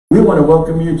We want to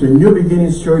welcome you to New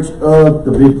Beginnings Church of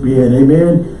the Big Bend,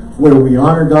 amen, where we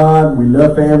honor God, we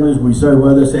love families, we serve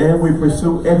others, and we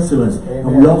pursue excellence. Amen.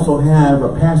 And we also have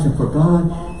a passion for God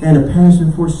and a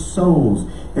passion for souls.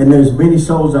 And there's many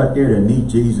souls out there that need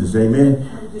Jesus,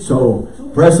 amen. So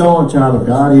press on, child of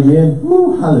God, amen.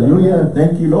 Woo, hallelujah.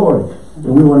 Thank you, Lord.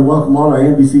 And we want to welcome all our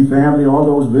NBC family, all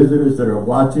those visitors that are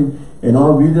watching, and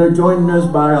all of you that are joining us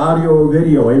by audio or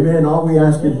video, amen. All we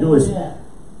ask you to do is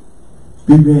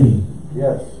be ready.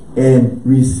 Yes. And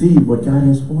receive what God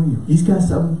has for you. He's got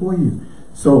something for you.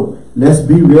 So let's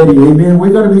be ready. Amen.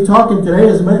 We're going to be talking today.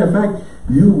 As a matter of fact,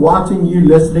 you watching, you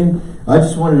listening, I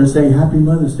just wanted to say Happy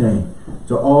Mother's Day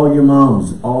to all your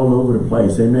moms all over the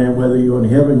place. Amen. Whether you're in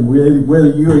heaven,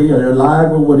 whether you're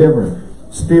alive or whatever,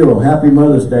 still Happy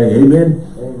Mother's Day. Amen.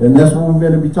 Amen. And that's what we're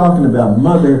going to be talking about.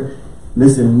 Mother.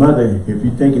 Listen, mother, if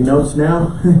you're taking notes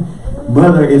now,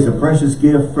 mother is a precious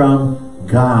gift from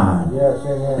God. Yes,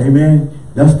 amen. Amen.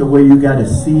 That's the way you got to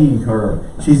see her.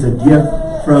 She's a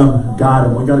gift from God.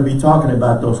 And we're going to be talking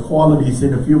about those qualities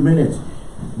in a few minutes.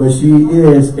 But she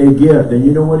is a gift. And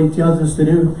you know what he tells us to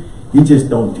do? He just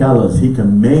don't tell us. He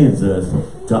commands us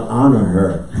to honor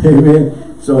her.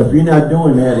 Amen. So if you're not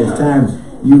doing that, it's time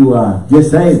you get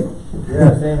saved.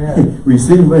 Yes, amen.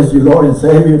 Receive him as your Lord and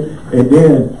Savior. And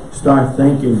then start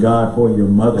thanking God for your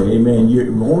mother. Amen.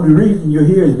 The only reason you're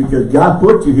here is because God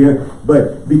put you here,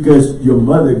 but because your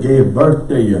mother gave birth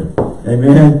to you.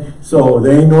 Amen. So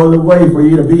there ain't no other way for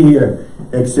you to be here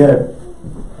except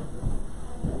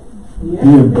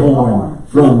being born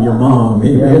from your mom.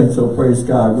 Amen. So praise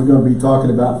God. We're going to be talking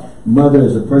about mother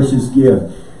as a precious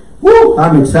gift. Woo!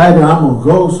 I'm excited. I'm going to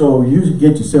go. So you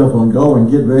get yourself on go and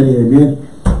get ready. Amen.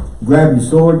 Grab your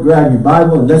sword, grab your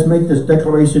Bible, and let's make this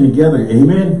declaration together.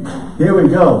 Amen. Here we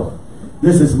go.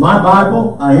 This is my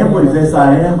Bible. I am what it says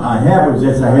I am. I have what it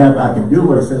says I have. I can do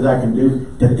what it says I can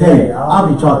do. Today,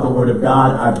 I'll be taught the word of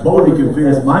God. I boldly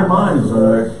confess my mind is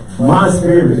alert. My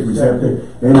spirit is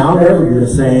receptive. And I'll never be the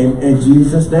same. In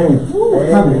Jesus' name.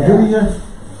 Hallelujah.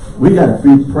 We got to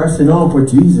be pressing on for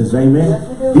Jesus.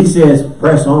 Amen. He says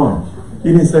press on.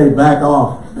 He didn't say back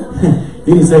off.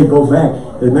 He didn't say go back.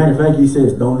 As a matter of fact, he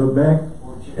says, don't look back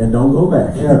and don't go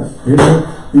back. Yes. You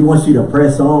know, he wants you to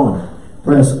press on.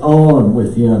 Press on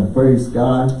with him. Praise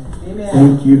God. Amen.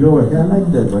 Thank you, Lord. I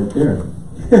like that right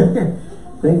there.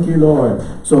 Thank you, Lord.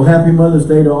 So happy Mother's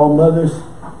Day to all mothers.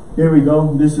 Here we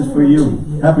go. This is for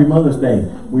you. Happy Mother's Day.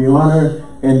 We honor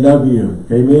and love you.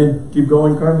 Amen. Keep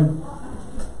going, Carmen.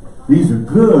 These are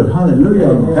good. Hallelujah.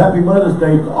 Amen. Happy Mother's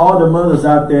Day to all the mothers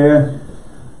out there.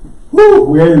 Woo!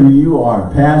 Whether you are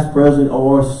past, present,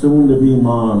 or soon-to-be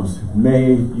moms,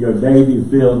 may your day be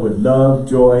filled with love,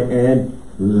 joy, and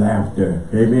laughter.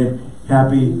 Amen.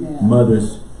 Happy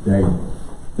Mother's Day.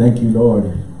 Thank you, Lord.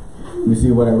 Let me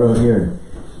see what I wrote here.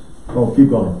 Oh, keep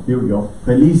going. Here we go.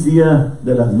 Feliz Dia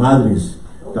de las Madres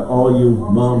to all you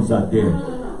moms out there.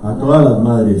 A todas las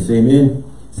madres. Amen.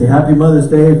 Say Happy Mother's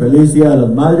Day. Feliz Dia de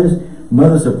las Madres.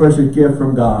 Mother's a precious gift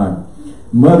from God.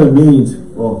 Mother means,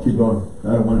 oh, keep going.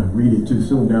 I don't want to read it too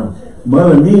soon now.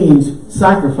 Mother means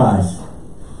sacrifice.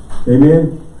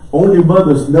 Amen. Only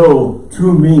mothers know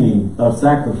true meaning of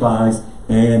sacrifice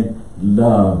and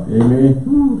love.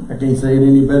 Amen. I can't say it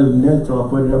any better than that, so I'll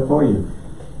put it up for you.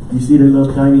 You see the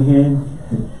little tiny hand?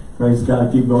 Praise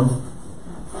God. Keep going.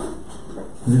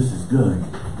 This is good.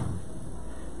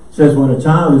 It says when a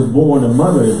child is born, a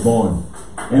mother is born.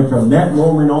 And from that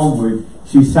moment onward,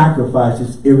 she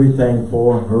sacrifices everything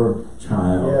for her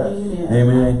child. Yes.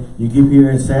 Amen. You keep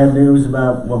hearing sad news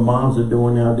about what moms are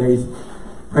doing nowadays.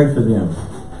 Pray for them.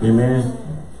 Amen.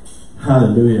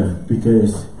 Hallelujah.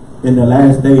 Because in the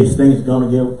last days, things are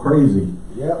going to get crazy.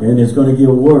 Yep. And it's going to get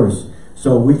worse.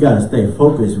 So we got to stay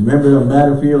focused. Remember the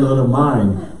battlefield of the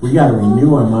mind. We got to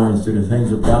renew our minds to the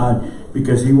things of God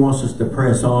because he wants us to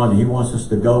press on. He wants us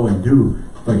to go and do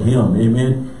for him.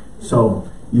 Amen. So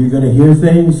you're going to hear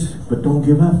things, but don't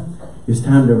give up. It's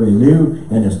time to renew,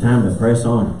 and it's time to press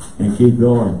on and keep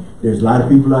going. There's a lot of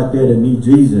people out there that need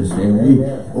Jesus, and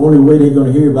the only way they're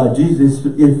going to hear about Jesus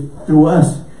is through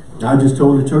us. I just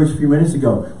told the church a few minutes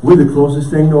ago, we're the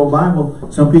closest thing to a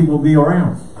Bible some people will be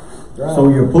around. Right. So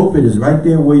your pulpit is right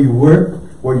there where you work,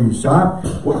 where you shop,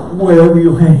 wherever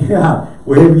you hang out,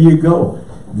 wherever you go.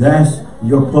 That's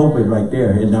your pulpit right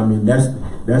there. And I mean, that's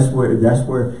where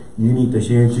you need to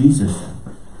share Jesus.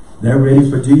 They're ready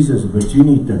for Jesus, but you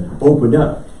need to open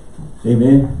up.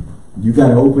 Amen. You got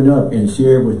to open up and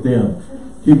share with them.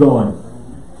 Keep going.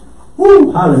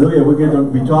 Woo! Hallelujah. We're going to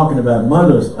be talking about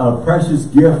mothers, a precious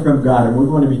gift from God. And we're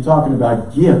going to be talking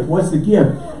about gift. What's the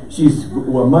gift?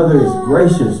 Mother is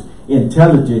gracious,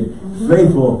 intelligent,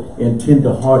 faithful and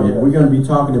tender-hearted. We're going to be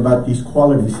talking about these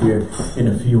qualities here in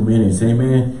a few minutes.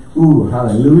 Amen. Ooh,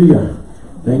 hallelujah.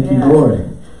 Thank you,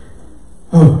 Lord.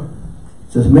 Oh,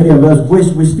 says many of us wish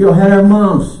we still had our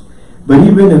moms. But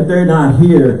even if they're not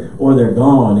here or they're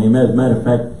gone, amen. As a matter of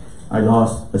fact, I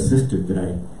lost a sister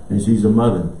today. And she's a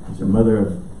mother. She's a mother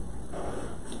of...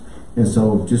 And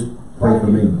so just pray for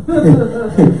me.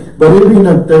 But even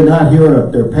if they're not here or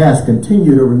if they're past,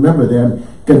 continue to remember them,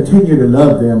 continue to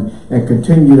love them, and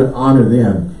continue to honor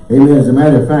them. Amen. As a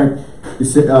matter of fact,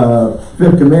 the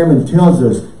fifth commandment tells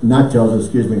us,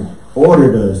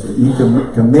 ordered us, he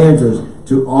commands us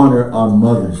to honor our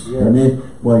mothers. Yes. Amen.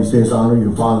 Well, he says honor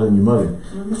your father and your mother.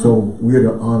 So we're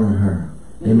to honor her.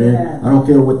 Amen. I don't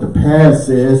care what the past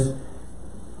says.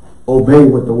 Obey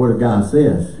what the word of God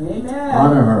says. Amen.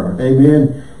 Honor her.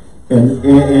 Amen.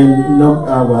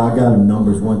 Well, I got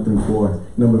Numbers 1 through 4.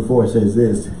 Number 4 says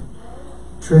this: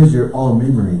 treasure all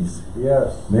memories.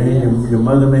 Yes. Man, your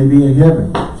mother may be in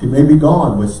heaven. She may be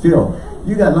gone, but still,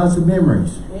 you got lots of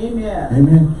memories. Amen.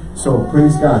 Amen. So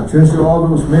praise God. Treasure all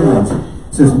those memories.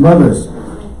 It says, mothers,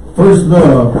 first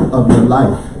love of your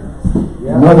life.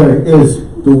 Yeah. Mother is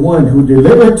the one who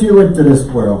delivered you into this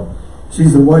world.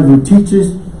 She's the one who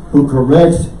teaches, who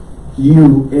corrects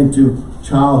you into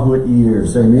childhood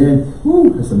years. Amen.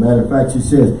 Woo. As a matter of fact, she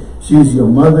says she's your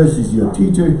mother, she's your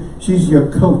teacher, she's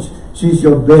your coach, she's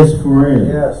your best friend.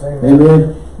 Yes. Amen.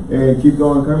 Amen. And keep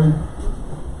going, Carmen.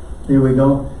 Here we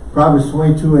go. Proverbs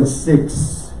 22 and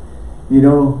 6. You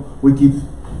know, we keep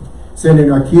sending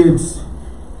our kids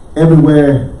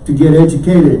everywhere to get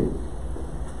educated,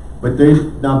 but they're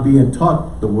not being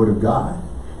taught the word of God.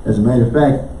 As a matter of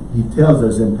fact, he tells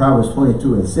us in Proverbs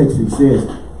 22 and 6, he says,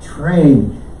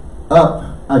 train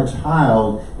up a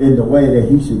child in the way that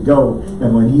he should go,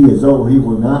 and when he is old, he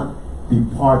will not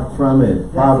depart from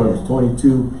it. Proverbs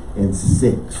 22 and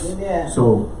 6. Amen.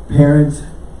 So parents,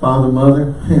 father,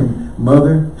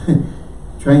 mother,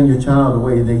 train your child the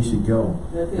way they should go.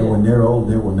 And when they're old,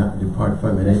 they will not depart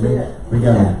from it. Amen. We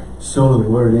got to sow the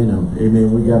word in them.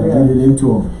 Amen. We got to get it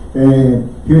into them.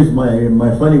 And here's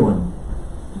my funny one.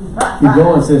 Keep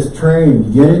going. It says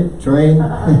train. Get it? Train.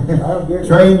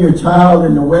 Train your child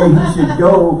in the way he should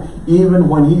go. Even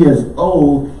when he is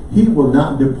old, he will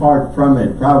not depart from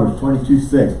it. Proverbs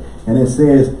 22:6. And it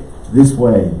says this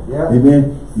way. Yeah.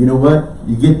 Amen. You know what?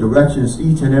 You get directions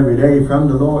each and every day from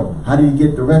the Lord. How do you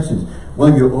get directions?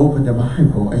 Well, you open the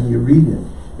Bible and you read it.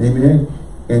 Amen.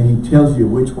 And he tells you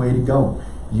which way to go.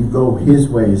 You go his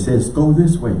way. It says, go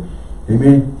this way.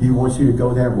 Amen. He wants you to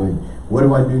go that way. What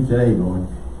do I do today, Lord?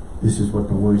 This is what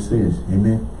the word says.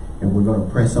 Amen. And we're going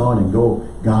to press on and go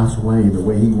God's way, the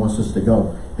way he wants us to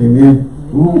go. Amen.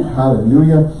 Ooh,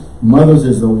 hallelujah. Mothers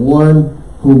is the one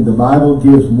whom the Bible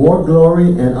gives more glory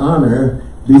and honor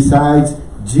besides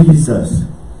Jesus.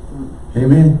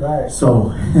 Amen. Right.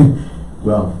 So,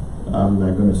 well, I'm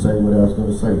not going to say what I was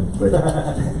going to say, but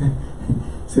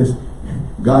it says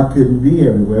God couldn't be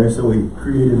everywhere, so he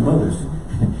created mothers.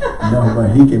 No,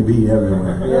 but he can be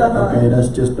everywhere. Okay, that's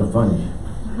just the funny.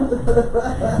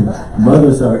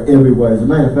 Mothers are everywhere. As a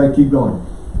matter of fact, keep going.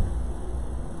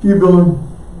 Keep going.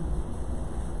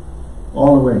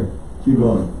 All the way. Keep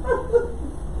going.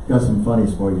 Got some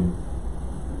funnies for you.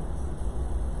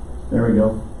 There we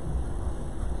go.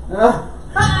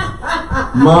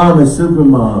 Mom is super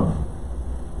mom.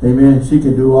 Amen. She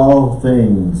can do all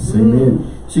things. Amen.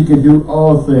 She can do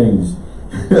all things.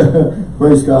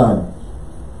 Praise God.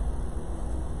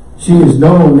 She is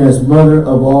known as mother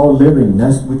of all living.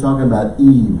 That's we're talking about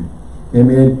Eve.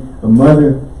 Amen. A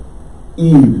mother,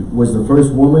 Eve, was the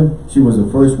first woman. She was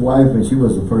the first wife, and she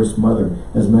was the first mother.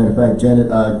 As a matter of fact,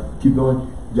 Janet, keep going.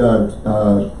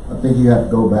 I think you have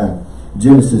to go back.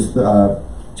 Genesis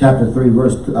chapter 3,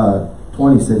 verse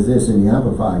 20 says this in the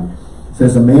Amplified. It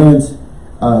says a man's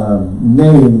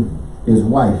name is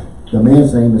wife. The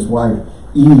man's name is wife,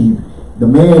 Eve. The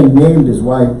man named his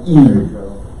wife Eve,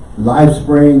 life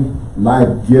spring,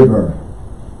 life giver,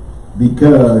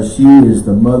 because she is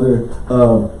the mother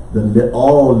of the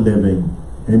all living.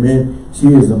 Amen. She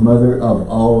is the mother of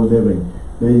all living.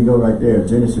 There you go right there.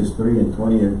 Genesis 3 and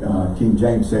 20, King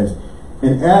James says,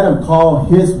 and Adam called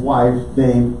his wife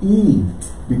named Eve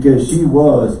because she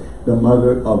was the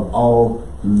mother of all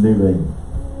living.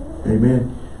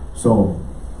 Amen. So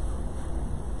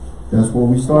that's where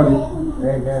we started.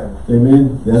 Amen.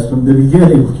 Amen. That's from the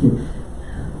beginning.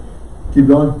 Keep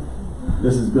going.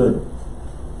 This is good.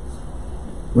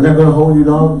 We're not going to hold you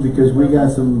long because we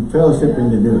got some fellowshipping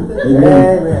to do.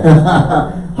 Amen.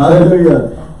 Amen.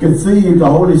 Hallelujah. Conceive the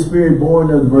Holy Spirit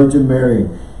born of the Virgin Mary.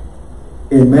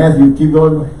 In Matthew, keep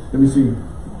going. Let me see.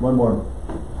 One more.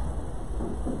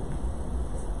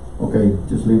 Okay,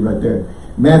 just leave right there.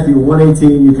 Matthew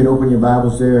 1:18, you can open your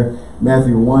Bibles there.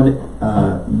 Matthew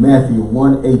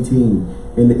 1:18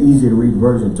 in the easy to read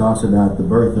version talks about the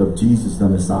birth of Jesus the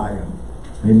Messiah.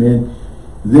 Amen.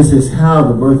 This is how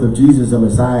the birth of Jesus the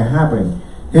Messiah happened.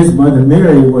 His mother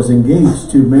Mary was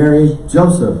engaged to marry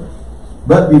Joseph.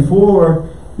 But before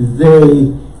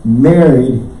they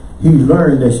married, he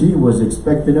learned that she was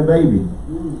expecting a baby.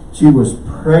 She was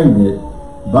pregnant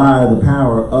by the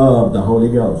power of the Holy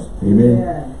Ghost. Amen.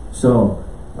 Yeah. So,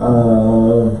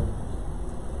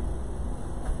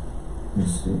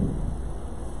 let's see.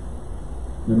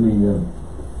 Let me,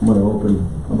 I'm going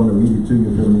to read it to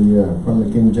you from the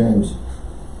King James.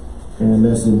 And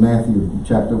that's in Matthew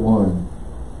chapter 1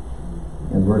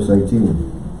 and verse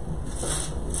 18.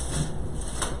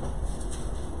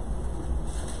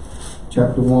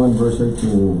 Chapter 1, verse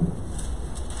 18.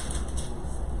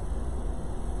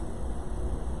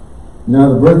 Now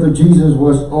the birth of Jesus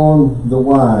was on the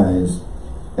wise,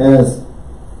 as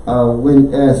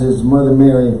his mother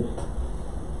Mary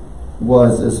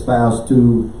was espoused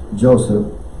to Joseph.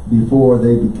 Before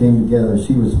they became together,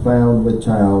 she was found with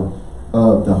child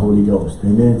of the Holy Ghost.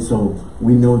 Amen. So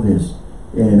we know this,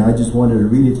 and I just wanted to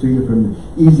read it to you from the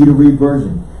easy to read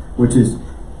version, which is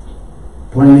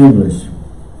plain English.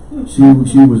 She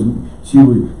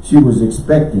was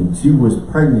expecting. She was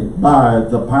pregnant by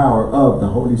the power of the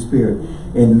Holy Spirit.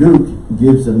 And Luke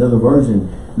gives another version.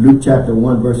 Luke chapter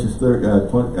 1 verses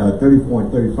 34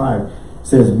 and 35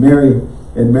 says, Mary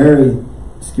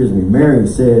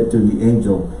said to the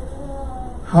angel,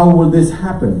 how will this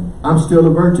happen? I'm still a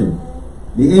virgin.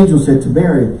 The angel said to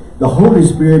Mary, the Holy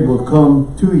Spirit will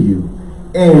come to you,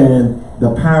 and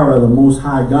the power of the Most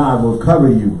High God will cover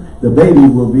you. The baby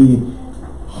will be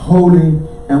holy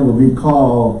and will be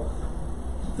called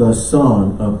the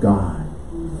Son of God.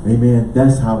 Amen.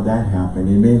 That's how that happened.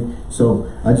 Amen. So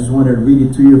I just wanted to read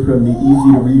it to you from the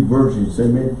easy to read versions.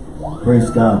 Amen. Praise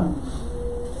God.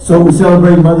 So we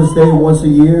celebrate Mother's Day once a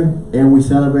year, and we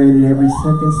celebrate it every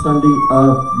second Sunday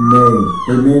of May.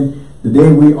 Amen. The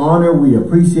day we honor, we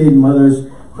appreciate mothers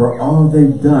for all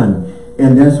they've done.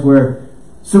 And that's where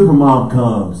Supermom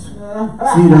comes.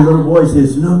 See, the little boy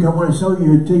says, look, I want to show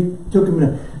you.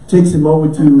 Takes him over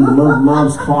to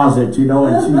mom's closet, you know,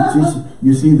 and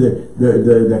you see the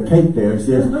cake there. It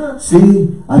says, see,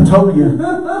 I told you.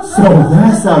 So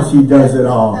that's how she does it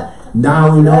all. Now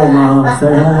we know, Mom.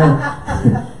 Say hi.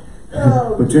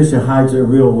 Patricia hides her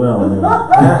real well.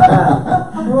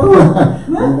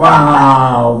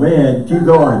 Wow, man, keep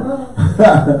going.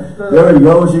 There you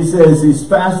go. She says he's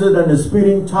faster than a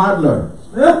speeding toddler,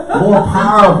 more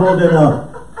powerful than a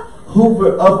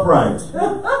Hoover upright,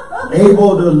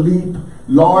 able to leap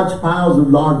large piles of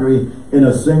laundry in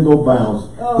a single bounce.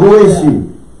 Who is she?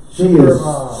 She is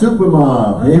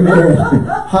Supermom. Amen.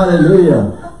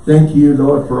 Hallelujah. Thank you,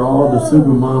 Lord, for all the super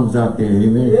moms out there.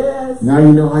 Amen. Yes. Now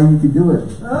you know how you can do it.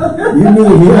 You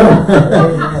need Him.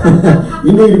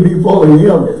 You need to be full of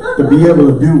Him to be able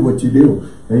to do what you do.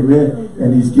 Amen.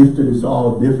 And He's gifted us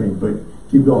all different. But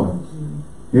keep going.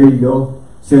 Here you go.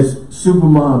 It says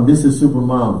Supermom. This is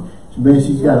Supermom. Man,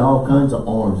 she's got all kinds of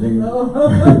arms.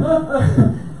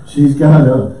 She's got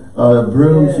a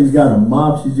broom. Yes. She's got a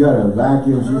mop. She's got a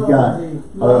vacuum. She's got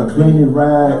a cleaning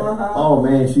rag. Oh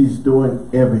man, she's doing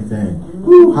everything.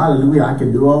 Woo, hallelujah. I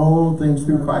can do all things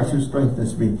through Christ who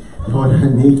strengthens me. Lord, I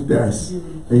need this.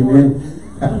 Amen.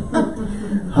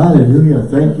 Hallelujah.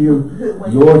 Thank you,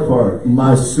 Lord, for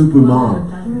my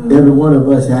Supermom. Every one of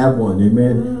us have one.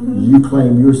 Amen. You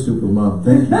claim your Supermom.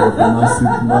 Thank you, Lord, for my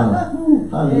Supermom.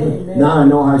 Hallelujah. Now I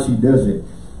know how she does it.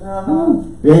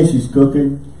 And she's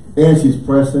cooking. And she's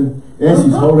pressing. And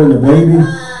she's holding the baby.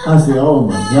 I say, oh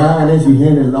my God. And she's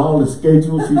handling all the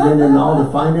schedules. She's handling all the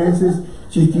finances.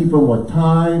 She's keeping with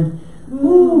time.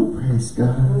 Ooh, praise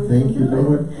God. Thank you,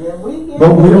 Lord.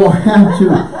 But we don't have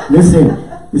to. Listen,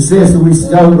 it says that we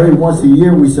celebrate once a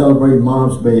year. We celebrate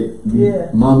Mother's Day.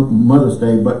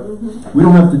 But we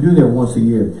don't have to do that once a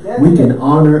year. We can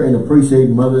honor and appreciate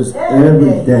mothers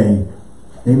every day.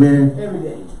 Amen. Every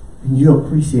day. And you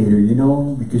appreciate her, you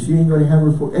know, because you ain't going to have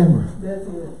her forever. That's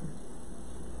it.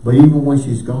 But even when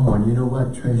she's gone, you know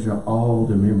what? Treasure all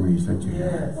the memories that you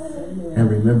have. And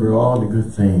remember all the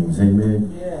good things.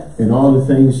 Amen. Yes. And all the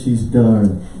things she's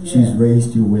done. Yes. She's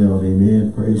raised you well.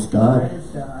 Amen. Praise God. Praise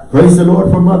God. Praise the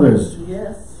Lord for mothers.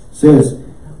 Yes. Says,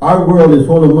 our world is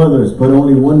full of mothers, but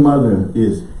only one mother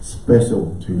is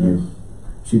special to you.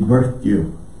 She birthed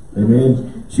you.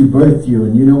 Amen. She birthed you.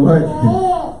 And you know what?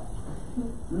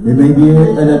 It may be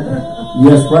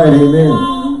yes, right, amen.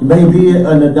 It may be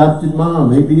an adopted mom,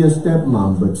 maybe a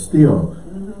stepmom, but still,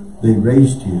 They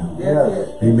raised you. Yes.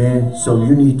 Amen. So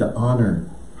you need to honor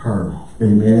her.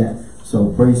 Amen. Yes.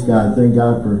 So praise God. Thank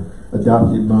God for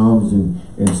adopted moms and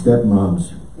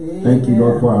stepmoms. Amen. Thank you,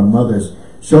 Lord, for our mothers.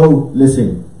 Show,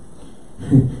 listen,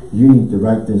 you need to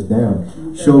write this down.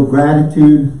 Okay. Show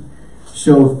gratitude,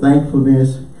 show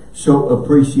thankfulness, show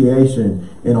appreciation,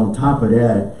 and on top of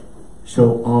that,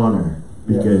 show honor.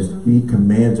 Because he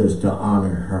commands us to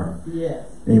honor her. Yes.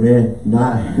 Amen.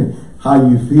 Not how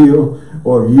you feel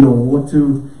or you don't want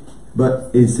to, but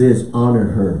it says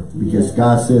honor her. Because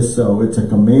God says so. It's a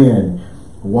command.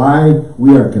 Why?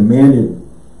 We are commanded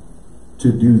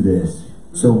to do this.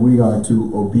 So we are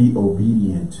to be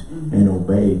obedient and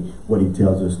obey what he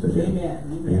tells us to do.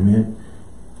 Amen.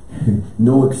 Amen.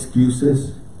 No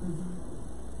excuses.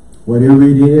 Whatever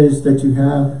it is that you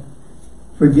have,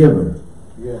 forgive her.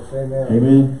 Yes, amen.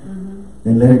 Amen.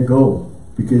 And let it go.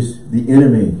 Because the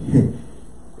enemy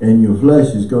and your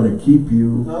flesh is going to keep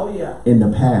you in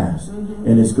the past.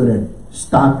 And it's going to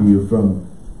stop you from,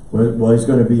 well, it's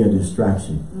going to be a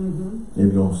distraction.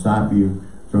 It's going to stop you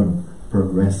from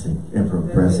progressing and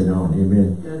progressing on.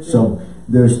 Amen. So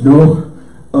there's no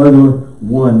other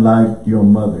one like your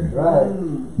mother. Right.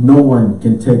 No one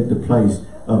can take the place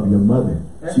of your mother.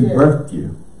 She birthed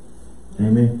you.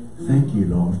 Amen. Thank you,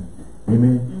 Lord.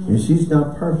 Amen. And she's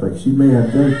not perfect. She may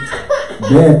have done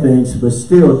bad things, but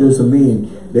still doesn't mean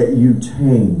that you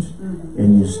change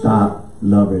and you stop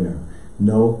loving her.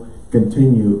 No,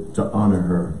 continue to honor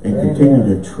her and continue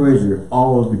to treasure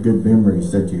all of the good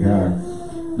memories that you have.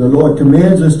 The Lord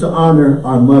commands us to honor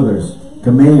our mothers.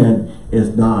 Command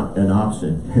is not an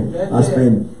option.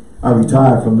 I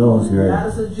retired from military.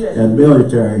 And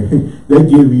military, they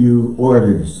give you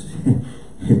orders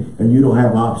and you don't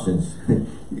have options.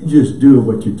 You just do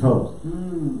what you're told.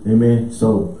 Amen.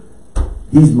 So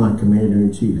he's my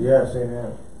commander-in-chief. Yes,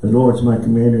 amen. The Lord's my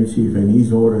commander-in-chief, and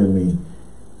he's ordering me,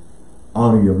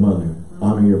 honor your mother,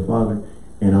 honor your father,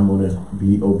 and I'm going to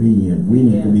be obedient. We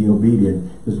need to be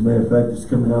obedient. As a matter of fact, it's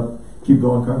coming up. Keep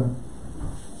going, Carmen.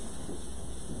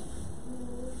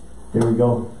 Here we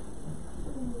go.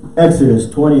 Exodus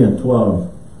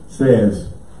 20:12 says,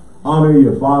 honor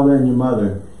your father and your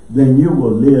mother, then you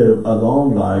will live a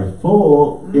long life,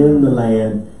 full in the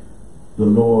land the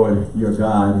Lord your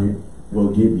God will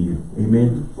give you.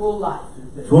 Amen. Full life.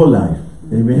 Full life.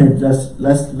 Amen.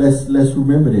 Let's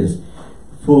remember this.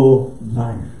 Full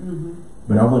life.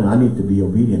 But I need to be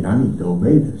obedient. I need to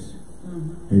obey this.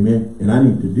 Amen. And I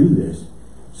need to do this.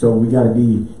 So we got to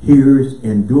be hearers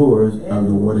and doers of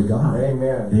the word of God.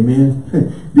 Amen.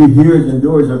 Amen. Be hearers and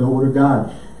doers of the word of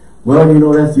God. Well, you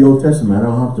know, that's the Old Testament. I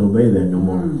don't have to obey that no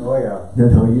more. Oh, yeah.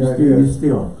 No, you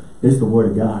still. It's the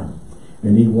word of God.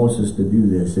 And he wants us to do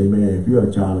this. Amen. If you're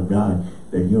a child of God,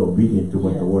 then you're obedient to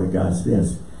what the word of God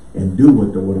says. And do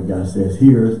what the word of God says.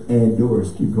 Hearers and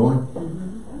doers. Keep going.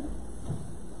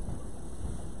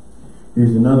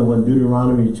 Here's another one.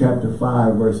 Deuteronomy chapter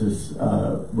 5, verse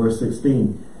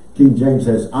 16. King James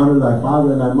says, honor thy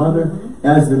father and thy mother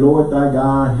as the Lord thy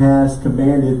God has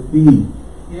commanded thee.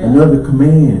 Another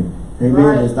command.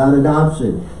 Amen. It's not an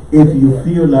option. If you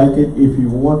feel like it, if you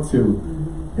want to.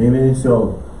 Amen.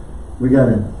 So we got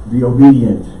to be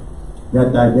obedient.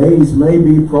 That thy days may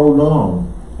be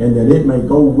prolonged, and that it may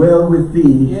go well with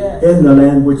thee in the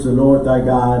land which the Lord thy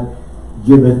God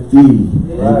giveth thee.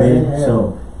 Amen.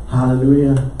 So,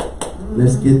 hallelujah.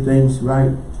 Let's get things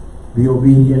right. Be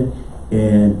obedient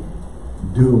and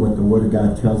do what the word of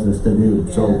God tells us to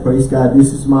do. So, praise God.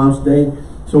 This is Mom's Day.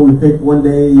 So we pick one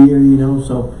day a year, you know,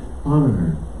 so honor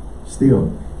her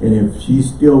still. And if she's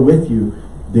still with you,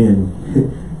 then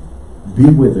be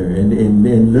with her and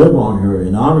live on her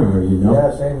and honor her, you know.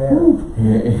 Yes,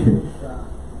 amen.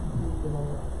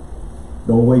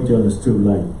 Don't wait till it's too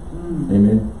late.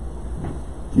 Amen.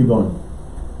 Keep on.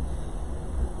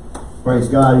 Praise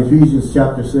God. Ephesians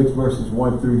chapter 6, verses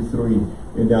 1 through 3.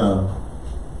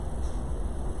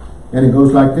 And it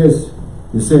goes like this.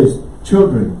 It says,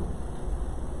 children.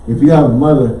 If you have a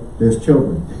mother, there's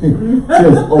children. It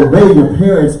says, obey your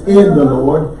parents in the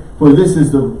Lord, for this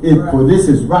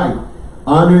is right.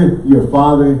 Honor your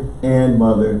father and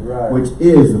mother, which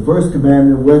is the first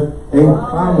commandment with a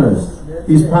promise.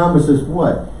 He's promised us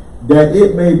what? That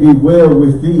it may be well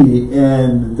with thee,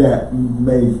 and that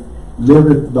may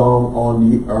liveth long on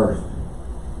the earth.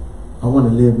 I want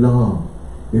to live long.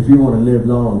 If you want to live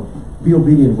long, be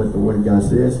obedient with the word of God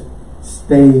says.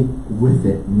 Stay with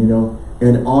it, you know.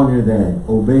 And honor that,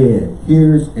 obey it,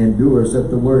 hearers and doers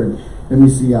of the word. Let me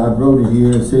see, I wrote it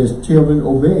here. It says, children,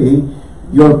 obey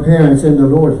your parents in the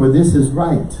Lord, for this is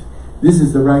right. This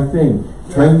is the right thing.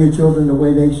 Train your children the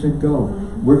way they should go.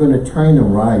 We're going to train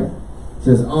them right. It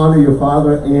says, honor your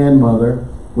father and mother,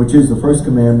 which is the first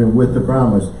commandment with the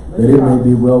promise, that it may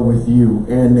be well with you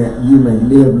and that you may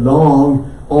live long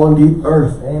on the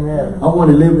earth. Amen. I want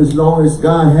to live as long as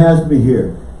God has me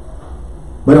here.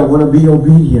 But I want to be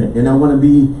obedient and I want to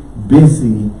be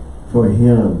busy for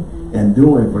Him and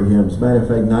doing for Him. As a matter of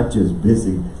fact, not just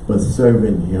busy, but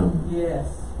serving Him. Yes.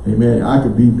 Amen. I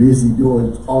could be busy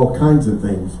doing all kinds of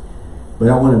things, but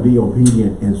I want to be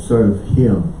obedient and serve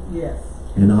Him. Yes.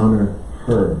 And honor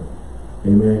her.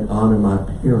 Amen. Honor my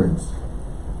parents.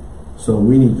 So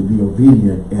we need to be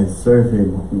obedient and serve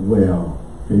Him well.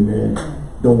 Amen.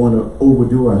 Don't want to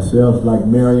overdo ourselves like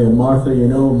Mary and Martha, you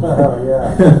know. Oh,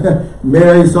 yeah.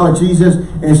 Mary saw Jesus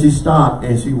and she stopped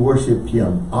and she worshiped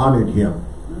Him, honored Him.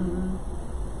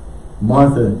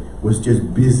 Martha was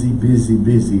just busy, busy,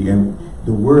 busy. And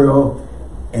the world,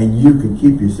 and you can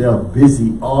keep yourself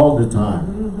busy all the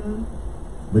time.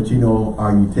 But you know,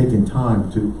 are you taking time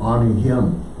to honor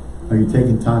Him? Are you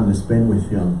taking time to spend with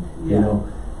Him? Yeah. You know,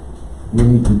 we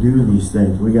need to do these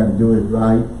things. We got to do it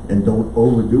right and don't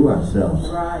overdo ourselves.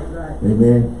 Right, right.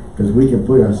 Amen. Because we can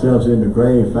put ourselves in the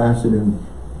grave faster than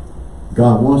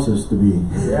God wants us to be.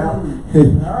 Yeah.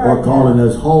 Or calling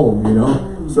us home, you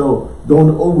know. So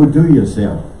don't overdo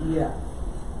yourself. Yeah.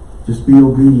 Just be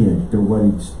obedient to what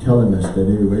He's telling us to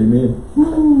do. Amen.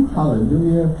 Woo,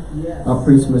 hallelujah. Yes. I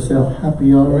preach myself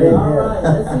happy already. All right,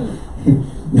 let's eat.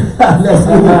 Let's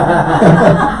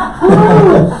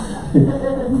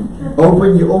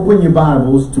open your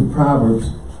Bibles to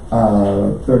Proverbs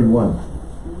 31.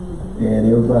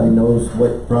 And everybody knows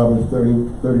what Proverbs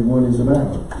 31 is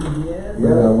about. Yes.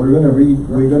 We're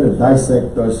going to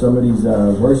dissect some of these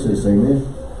verses. Amen.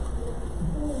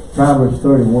 Proverbs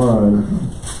 31.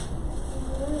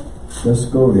 Let's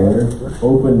go there.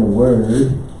 Open the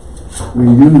Word. We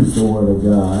use the Word of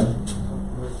God.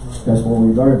 That's what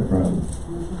we learned from.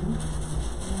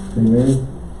 Amen.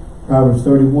 Proverbs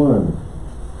 31.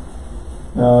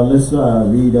 Let's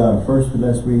read first.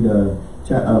 Let's read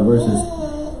verses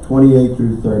 28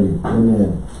 through 30.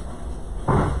 Amen.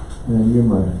 And you're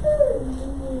my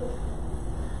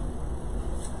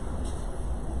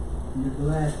Your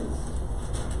glasses.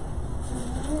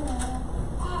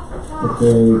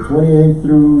 Okay, 28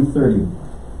 through 30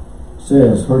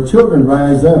 says, her children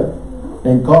rise up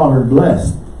and call her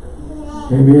blessed.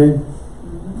 Amen.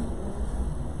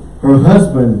 Her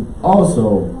husband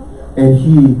also, and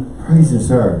he praises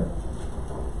her.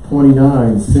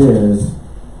 29 says,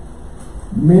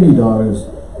 many daughters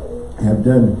have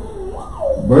done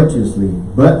virtuously,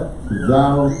 but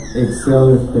thou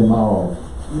excellest them all.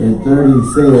 And 30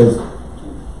 says,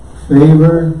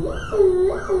 favor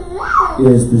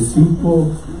is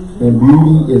deceitful and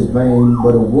beauty is vain,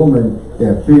 but a woman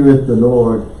that feareth the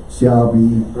Lord shall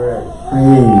be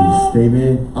praised.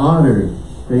 Amen. Honored.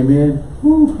 Amen.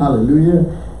 Woo, hallelujah.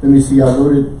 Let me see. I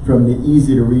wrote it from the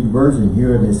easy to read version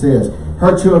here, and it says,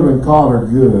 her children call her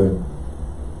good,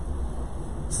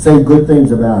 say good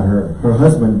things about her. Her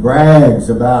husband brags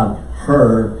about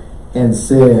her and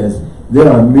says, there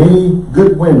are many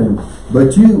good women,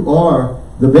 but you are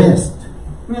the best.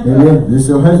 Amen. This is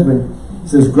her husband.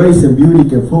 Says grace and beauty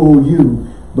can fool you,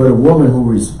 but a woman who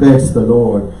respects the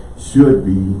Lord should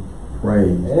be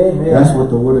praised. Amen. That's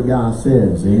what the Word of God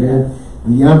says. Amen.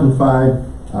 The Amplified,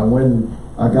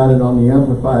 I got it on the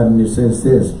Amplified, and it says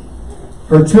this: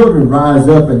 her children rise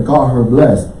up and call her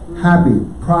blessed, happy,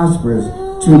 prosperous,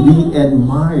 to be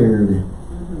admired.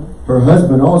 Her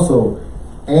husband also,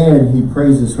 and he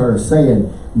praises her,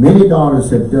 saying, many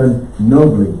daughters have done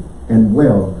nobly and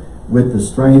well, with the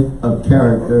strength of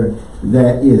character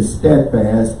that is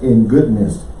steadfast in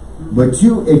goodness. But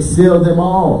you excel them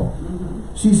all.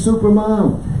 She's super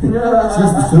mom. She's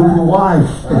the super wife.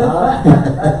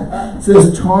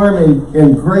 Says charm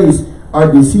and grace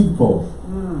are deceitful,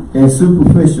 and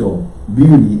superficial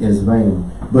beauty is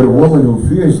vain. But a woman who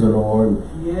fears the Lord,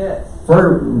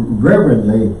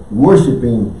 reverently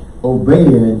worshiping,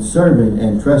 obeying and serving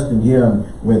and trusting Him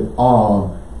with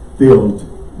all filled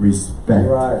respect.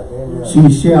 She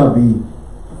shall be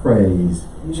praised.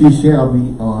 She shall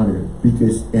be honored,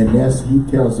 because, and as He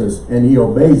tells us, and He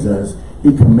obeys us,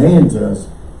 He commands us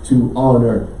to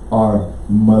honor our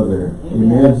mother.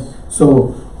 Amen.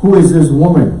 So who is this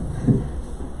woman?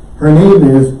 Her name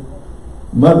is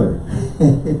Mother.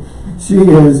 She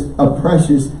is a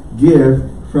precious gift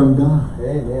from God.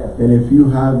 Amen. And if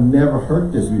you have never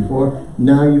heard this before,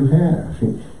 now you have.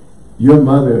 Your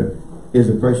mother is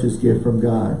a precious gift from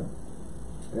God.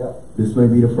 This may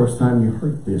be the first time you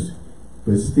heard this,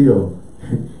 but still,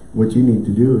 what you need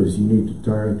to do is you need to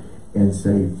turn and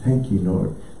say, thank you,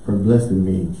 Lord, for blessing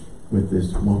me with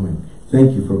this woman.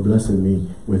 Thank you for blessing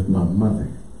me with my mother.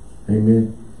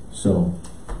 Amen. So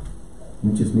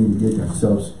we just need to get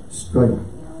ourselves straight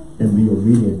and be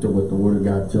obedient to what the Word of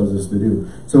God tells us to do.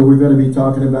 So we're going to be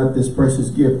talking about this precious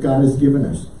gift God has given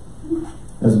us.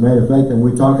 As a matter of fact, and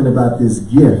we're talking about this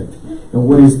gift. And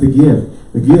what is the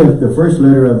gift? The gift, the first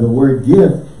letter of the word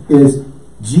gift is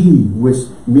G, which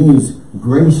means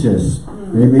gracious.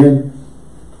 Amen.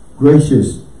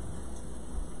 Gracious.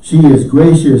 She is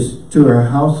gracious to her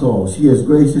household. She is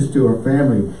gracious to her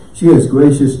family. She is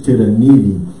gracious to the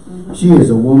needy. She is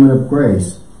a woman of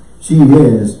grace. She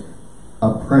is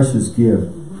a precious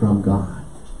gift from God.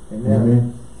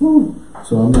 Amen. Woo.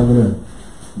 So I'm not going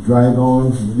to drag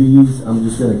on these. I'm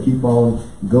just going to keep on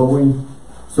going.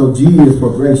 So G is for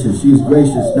gracious. She is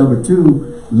gracious. Number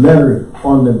 2 letter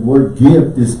on the word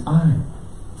gift is I.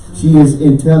 She is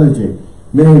intelligent.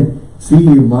 Man, see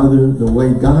your mother the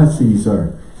way God sees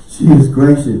her. She is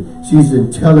gracious. She's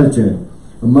intelligent.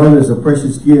 A mother is a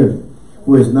precious gift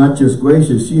who is not just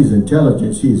gracious. She is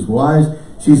intelligent. She is wise.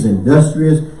 She's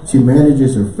industrious. She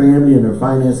manages her family and her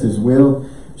finances well.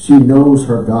 She knows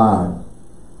her God.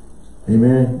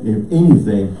 Amen. If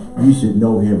anything, you should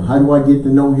know Him. How do I get to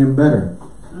know Him better?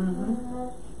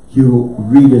 You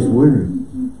read His Word.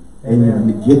 And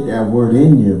you get that Word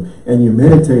in you. And you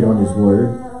meditate on His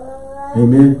Word.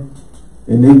 Amen.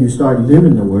 And then you start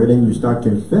living the Word. And you start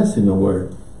confessing the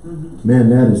Word. Man,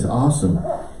 that is awesome.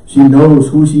 She knows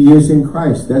who she is in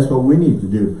Christ. That's what we need to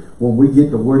do. When we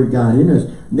get the Word of God in us,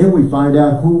 then we find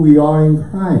out who we are in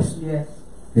Christ. Yes.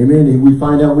 Amen. And we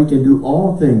find out we can do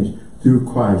all things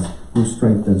through Christ who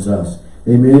strengthens us.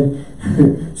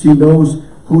 Amen. She knows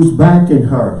who's backing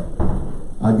her.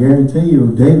 I guarantee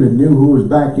you, David knew who was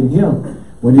backing him.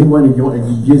 When he went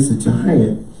against the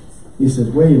giant, he says,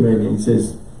 wait a minute. He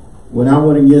says, when I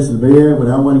went against the bear, when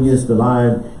I went against the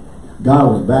lion,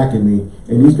 God was backing me,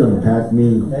 and He's going to back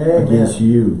me against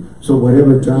you. So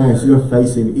whatever giants you're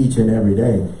facing each and every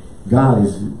day, God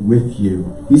is with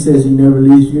you. He says He never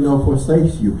leaves you nor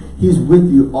forsakes you. He's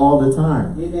with you all the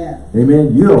time. Amen.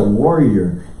 Amen. You're a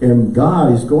warrior, and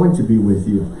God is going to be with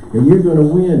you. And you're going to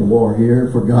win,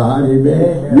 warrior, for God. Amen.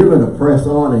 Amen. You're going to press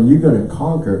on, and you're going to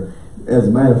conquer. As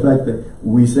a matter of fact,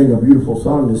 we sing a beautiful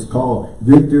song that's called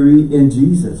Victory in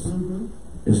Jesus.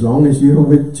 As long as you're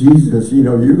with Jesus, you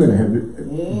know, you're going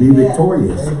to be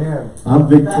victorious. Amen. I'm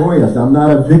victorious. I'm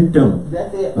not a victim.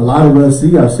 That's it. A lot of us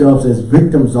see ourselves as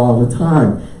victims all the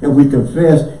time. And we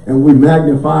confess and we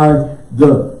magnify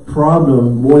the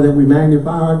problem more than we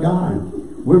magnify our God.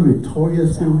 We're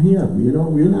victorious through Him. You know,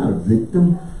 we're not a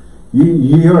victim.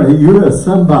 You're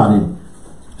somebody.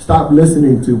 Stop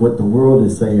listening to what the world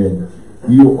is saying.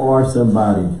 You are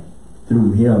somebody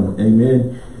through Him.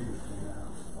 Amen.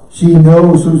 She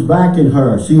knows who's backing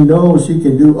her. She knows she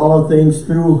can do all things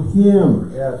through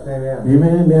Him. Yes, amen.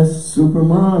 Amen. That's super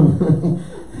mom.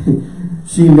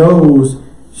 She knows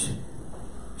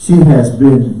she has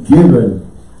been given.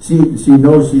 She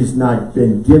knows she's not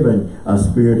been given a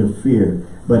spirit of fear,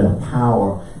 but a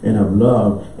power and of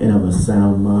love and of a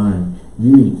sound mind.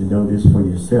 You need to know this for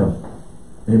yourself.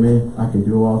 Amen. I can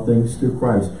do all things through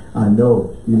Christ. I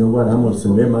know. You know what? I'm going to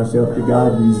submit myself to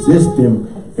God, resist Him,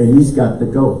 and He's got to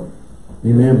go.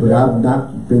 Amen. But I've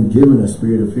not been given a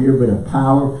spirit of fear, but a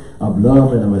power of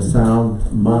love and of a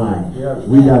sound mind. Yes.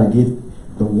 We got to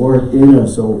get the Word in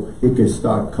us so it can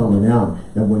start coming out.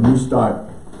 And when you start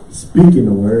speaking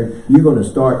the Word, you're going to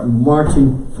start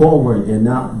marching forward and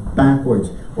not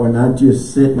backwards, or not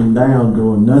just sitting down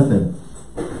doing nothing.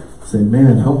 Say,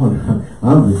 man,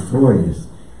 I'm victorious.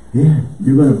 Yeah,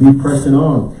 you're going to be pressing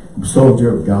on.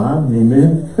 Soldier of God,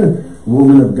 amen.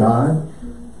 Woman of God.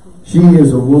 She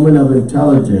is a woman of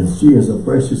intelligence. She is a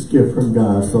precious gift from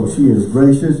God. So she is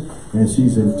gracious and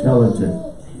she's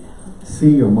intelligent.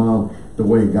 See your mom the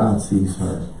way God sees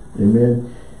her.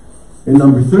 Amen. And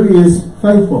number 3 is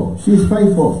faithful. She's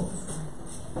faithful.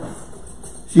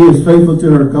 She is faithful to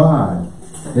her God.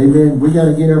 Amen. We got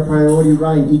to get our priority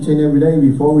right each and every day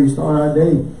before we start our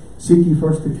day. Seek ye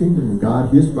first the kingdom of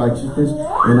God, His righteousness,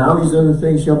 and all these other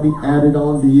things shall be added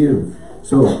on to you.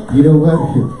 So, you know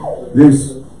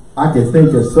what? I can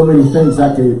think of so many things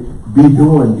I could be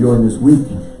doing during this week,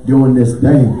 during this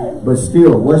day. But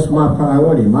still, what's my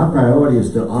priority? My priority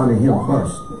is to honor Him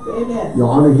first. Amen. You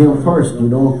honor Him first, you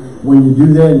know. When you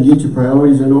do that and get your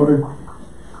priorities in order,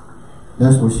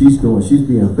 that's what she's doing. She's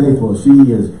being faithful.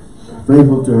 She is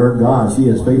faithful to her God. She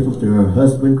is faithful to her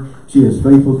husband. She is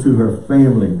faithful to her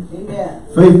family. Amen.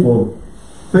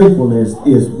 Faithfulness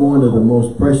is one of the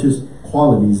most precious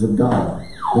qualities of God.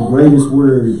 The greatest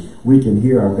word we can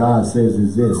hear our God says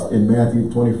is this. In Matthew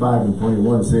 25 and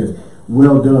 21 says,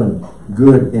 well done,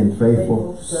 good and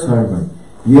faithful servant.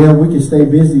 Yeah, we can stay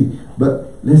busy,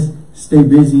 but let's stay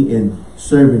busy in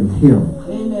serving him.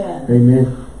 Amen.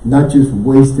 Amen. Not just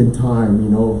wasting time, you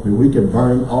know. We can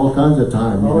burn all kinds of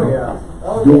time, you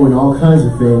know, doing all kinds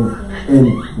of things, and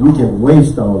we can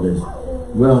waste all this.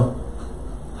 Well,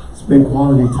 spend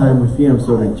quality time with him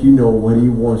so that you know what he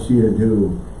wants you to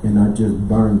do and not just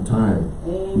burn time.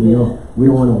 Amen. You know, we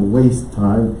don't want to waste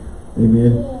time.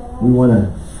 Amen. We want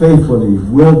to faithfully,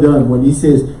 well done. When he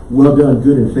says, well done,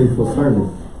 good and faithful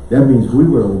servant, that means we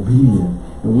were obedient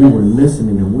and we were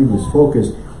listening and we was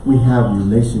focused. We have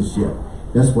relationship.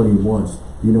 That's what he wants.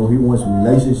 You know, he wants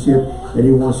relationship and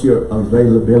he wants your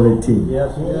availability.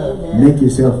 Yes, yes. Make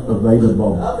yourself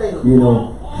available. You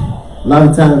know, a lot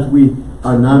of times we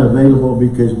are not available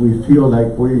because we feel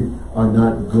like we are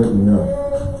not good enough.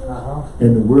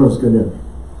 And the world's going to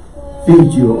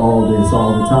feed you all this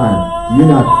all the time. You're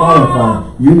not qualified.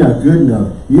 You're not good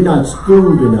enough. You're not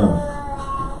schooled enough.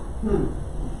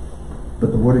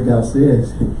 But the Word of God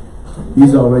says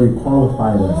he's already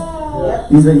qualified us.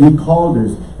 He called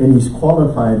us and he's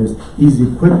qualified us. He's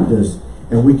equipped us,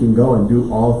 and we can go and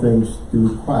do all things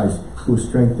through Christ who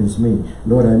strengthens me.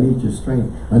 Lord, I need your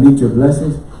strength. I need your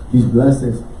blessings. He's blessed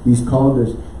us. He's called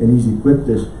us and he's equipped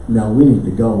us. Now we need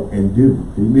to go and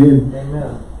do. Amen.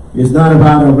 Amen. It's not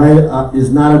about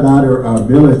our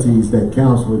abilities that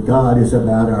counts with God. It's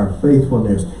about our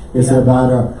faithfulness. It's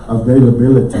about our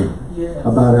availability. Yes.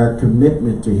 About our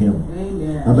commitment to him.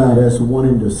 Amen. About us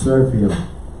wanting to serve him.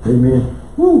 Amen.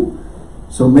 Woo.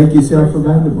 So make yourself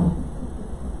available.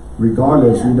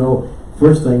 Regardless, you know,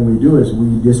 first thing we do is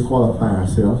we disqualify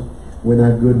ourselves. We're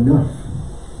not good enough.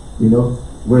 You know,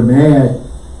 we're mad.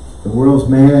 The world's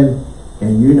mad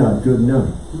and you're not good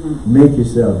enough. Make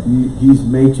yourself. He's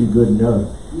made you good enough.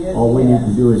 Yes, all we need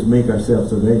to do is make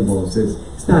ourselves available. It says,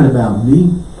 it's not about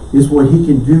me. It's what he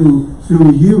can do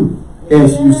through you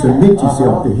as you submit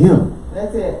yourself to him.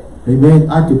 That's it. Amen.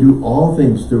 I can do all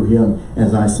things through him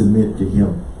as I submit to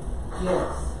him.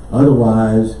 Yes.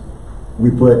 Otherwise, we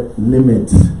put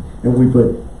limits and we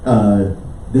put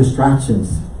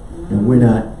distractions and we're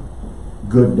not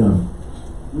good enough.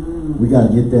 We got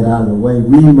to get that out of the way.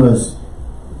 We must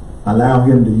allow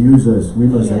him to use us. We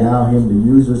must allow him to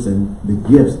use us and the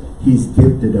gifts he's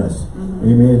gifted us.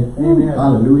 Amen. Amen.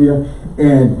 Hallelujah.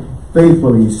 And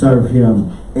faithfully serve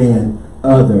him and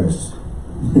others.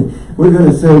 We're going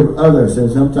to serve others,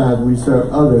 and sometimes we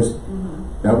serve others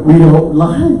that we don't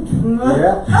like.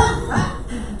 Yeah.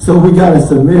 So we got to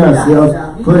submit ourselves,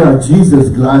 put our Jesus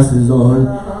glasses on,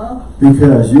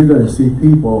 because you're going to see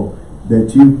people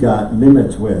that you've got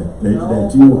limits with,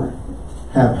 that you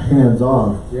have hands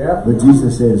off. Yeah. But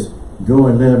Jesus says, go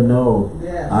and let them know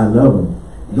I love them.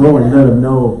 Go and let them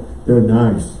know they're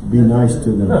nice. Be nice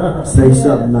to them. Say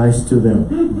something nice to them.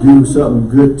 Do something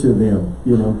good to them.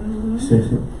 You know.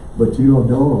 But you don't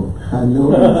know them. I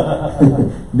know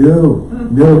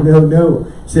them. No.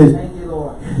 Says, Thank you,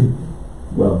 Lord.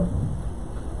 well,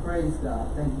 Praise God.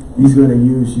 Thank you, Lord. he's going to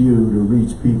use you to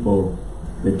reach people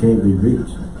that can't be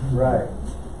reached. Right.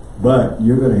 But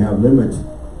you're going to have limits.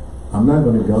 I'm not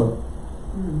going to go.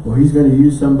 Well, he's going to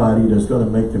use somebody that's going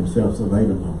to make themselves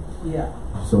available. Yeah.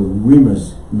 So we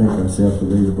must make ourselves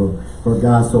available. For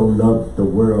God so loved the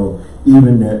world,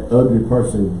 even that ugly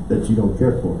person that you don't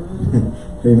care for.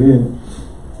 Amen.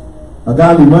 A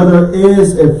godly mother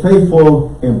is a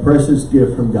faithful and precious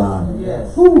gift from God.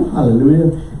 Yes. Woo,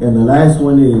 hallelujah. And the last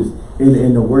one is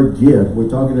in the word gift. We're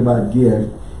talking about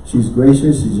gift. She's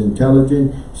gracious, she's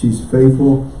intelligent, she's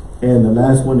faithful, and the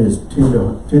last one is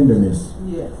tenderness.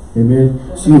 Yes. Amen.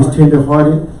 She is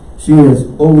tender-hearted. She is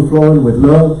overflowing with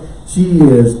love. She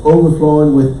is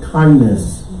overflowing with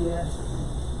kindness. Yes.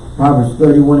 Proverbs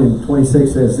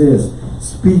 31:26 says this,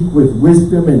 speak with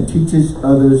wisdom and teaches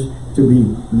others to be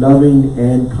loving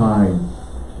and kind.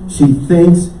 She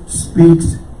thinks,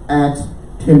 speaks, acts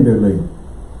tenderly.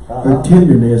 Her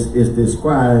tenderness is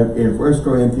described in 1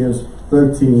 Corinthians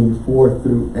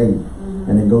 13:4-8.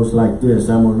 And it goes like this.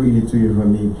 I'm going to read it to you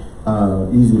from the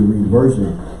easy to read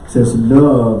version. It says,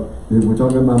 love, we're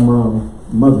talking about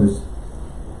mothers.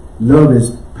 Love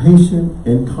is patient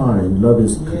and kind. Love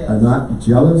is not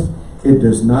jealous. It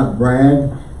does not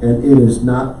brag, and it is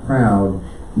not proud.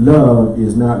 Love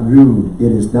is not rude.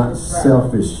 It is not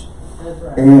selfish.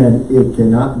 And it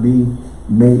cannot be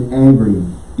made angry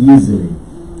easily.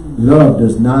 Love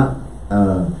does not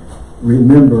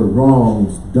remember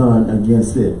wrongs done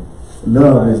against it.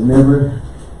 Love is never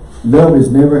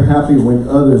happy when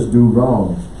others do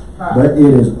wrong, but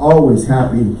it is always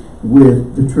happy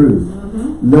with the truth.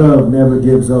 Love never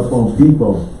gives up on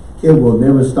people. it will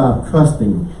never stop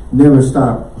trusting, never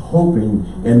stop hoping,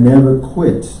 and never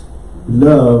quits.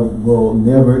 Love will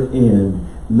never end.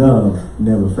 Love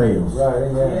never fails. Right,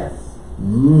 amen. Yes.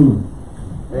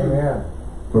 Amen.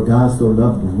 For God so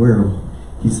loved the world,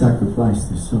 he sacrificed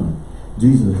his son.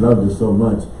 Jesus loved us so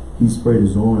much, he spread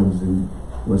his arms and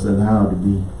was allowed to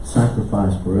be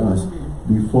sacrificed for us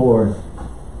before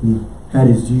he had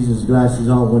his Jesus glasses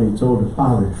on when he told the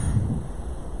Father,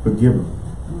 forgive him.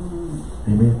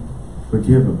 Amen.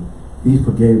 Forgive him. He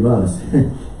forgave us.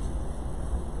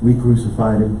 We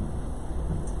crucified him.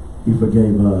 He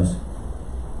forgave us.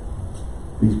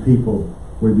 These people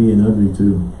we're being ugly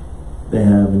to, they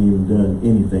haven't even done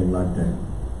anything like that.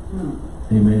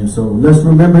 Amen. So let's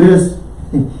remember this.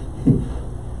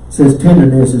 It says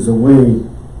tenderness is a way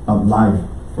of life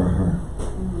for her.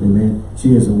 Amen.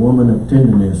 She is a woman of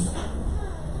tenderness.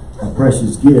 A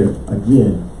precious gift.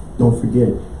 Again, don't forget,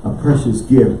 a precious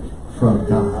gift from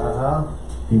God.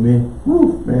 Amen.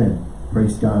 Woo, man.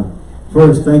 Praise God.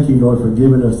 First, thank you, Lord, for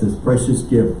giving us this precious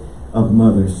gift of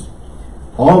mothers.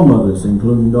 All mothers,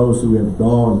 including those who have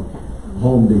gone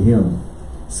home to him.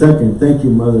 Second, thank you,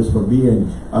 mothers, for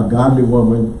being a godly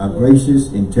woman, a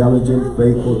gracious, intelligent,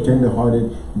 faithful,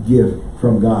 tender-hearted gift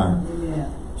from God.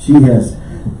 Amen. She has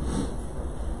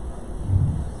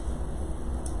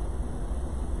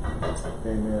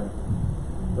Amen.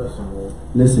 Listen, Lord.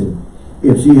 listen,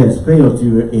 if she has failed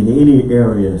you in any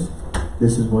areas,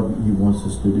 this is what he wants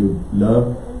us to do.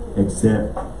 Love,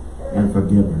 accept, and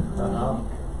forgive her.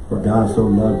 For God so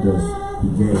loved us, he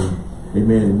gave.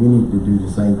 Amen. And we need to do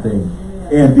the same thing.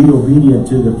 And be obedient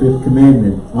to the fifth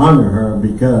commandment. Honor her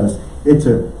because it's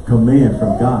a command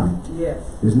from God. Yes.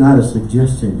 It's not a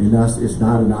suggestion. It's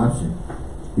not an option.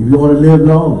 If you want to live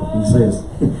long, he says,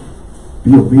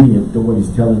 be obedient to what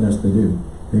he's telling us to do.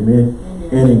 Amen.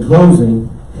 And in closing,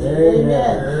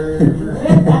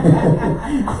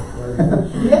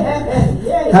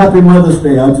 Happy Mother's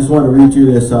Day. I just want to read you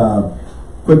this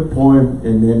quick poem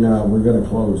and then we're going to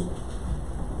close.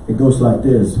 It goes like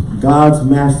this. God's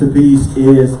masterpiece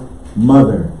is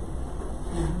mother.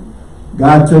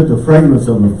 God took the fragrance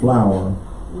of a flower,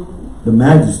 the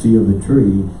majesty of a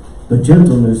tree, the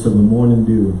gentleness of the morning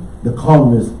dew, the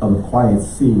calmness of a quiet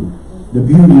sea, the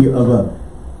beauty of a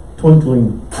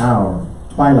twinkling hour,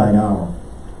 twilight hour,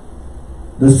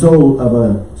 the soul of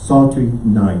a sultry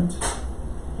night,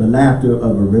 the laughter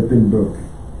of a rippling brook,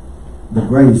 the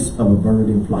grace of a bird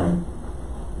in flight.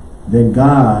 Then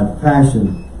God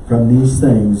fashioned from these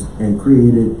things and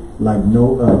created like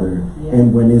no other. Yeah.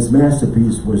 And when his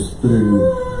masterpiece was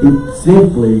through, he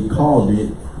simply called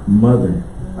it mother.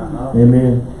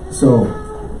 Amen. So,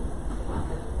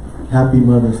 happy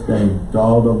Mother's Day to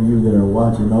all of you that are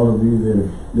watching, all of you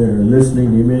that are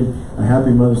listening. Amen. A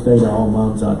happy Mother's Day to all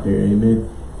moms out there. Amen.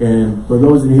 And for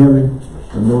those in heaven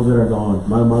and those that are gone,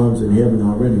 my mom's in heaven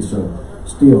already, so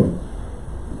still.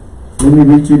 Let me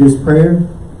read you this prayer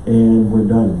and we're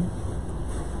done.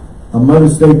 A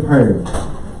Mother's Day prayer.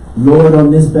 Lord,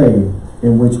 on this day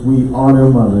in which we honor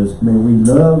mothers, may we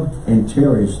love and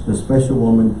cherish the special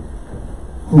women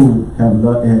who have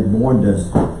borne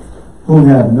us, who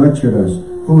have nurtured us,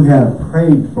 who have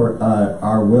prayed for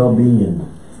our well-being.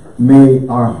 May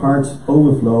our hearts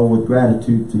overflow with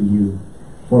gratitude to you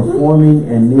for forming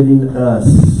and knitting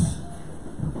us,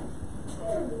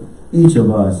 each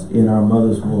of us, in our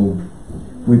mother's womb.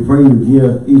 We pray you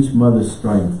give each mother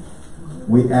strength.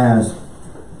 We ask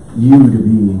you to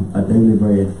be a daily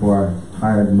bread for our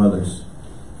tired mothers.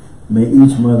 May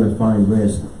each mother find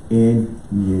rest in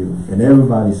you. And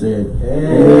everybody said,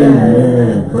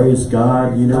 Amen. Praise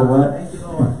God. You know what?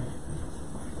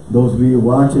 Those of you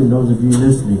watching, those of you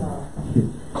listening,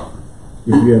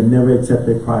 if you have never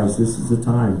accepted Christ, this is the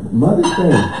time. Mother's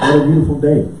Day, what a beautiful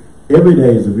day. Every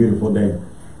day is a beautiful day.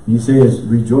 He says,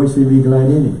 rejoice and be glad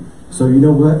in it. So you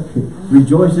know what?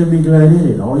 Rejoice and be glad in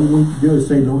it. All you need to do is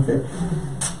say, Lord,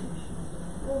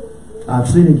 I've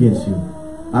sinned against you.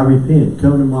 I repent.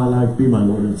 Come into my life, be my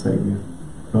Lord and Savior.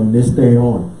 From this day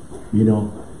on, you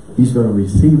know, he's going to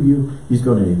receive you. He's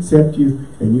going to accept you.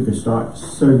 And you can start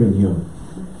serving him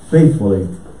faithfully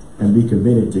and be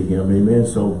committed to him. Amen.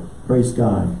 So praise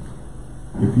God.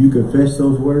 If you confess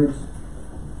those words,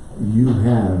 you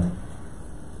have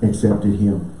accepted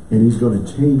him. And he's going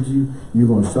to change you. You're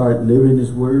going to start living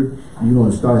his word. You're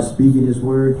going to start speaking his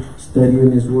word,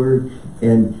 studying his word,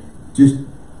 and just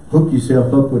hook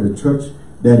yourself up with a church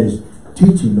that is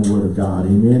teaching the word of God.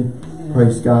 Amen.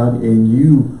 Praise God. And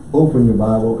you open your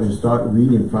Bible and start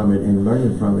reading from it and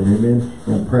learning from it. Amen.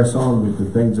 And press on with the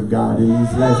things of God. In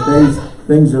these last days,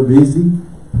 things are busy.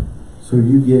 So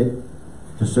you get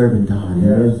to serving God.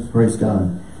 Amen. Praise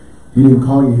God. He didn't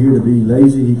call you here to be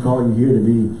lazy. He called you here to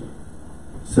be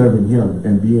serving Him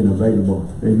and being available.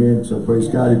 Amen. So praise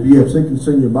God. If you have sickness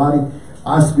in your body,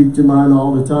 I speak to mine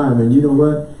all the time. And you know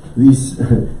what? These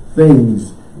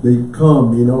things, they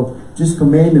come, you know, just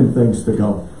command them things to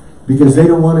go. Because they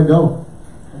don't want to go.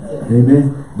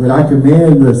 Amen. But I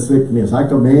command the sickness. I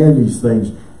command these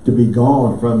things to be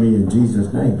gone from me in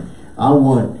Jesus' name. I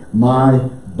want my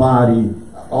body,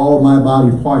 all my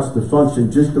body parts to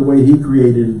function just the way He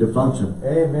created it to function.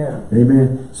 Amen.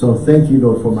 Amen. So thank you,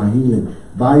 Lord, for my healing.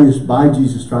 By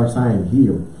Jesus Christ, I am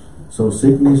healed. So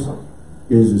sickness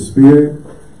is a spirit,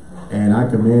 and I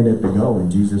command it to go in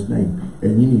Jesus' name.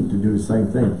 And you need to do the same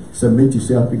thing. Submit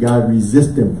yourself to God,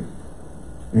 resist Him,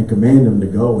 and command Him to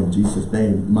go in Jesus'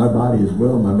 name. My body is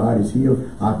well, my body is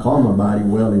healed. I call my body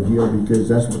well and healed because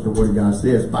that's what the Word of God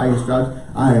says. By His stripes,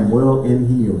 I am well and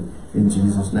healed in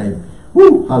Jesus' name.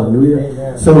 Woo! Hallelujah.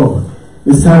 Amen. So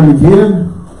it's time to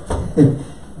give.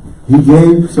 He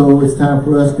gave, so it's time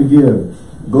for us to give.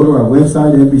 Go to our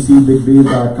website,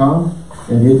 NBCBigBid.com,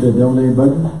 and hit the donate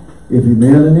button. If you're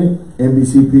mailing it,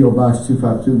 NBC P.O. Box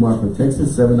 252, Marfa,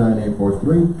 Texas,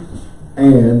 79843.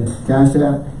 And Cash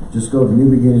App, just go to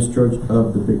New Beginnings Church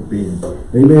of the Big Bend.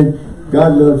 Amen.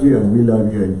 God loves you and we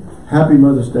love you. And happy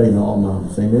Mother's Day to all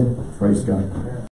moms. Amen. Praise God.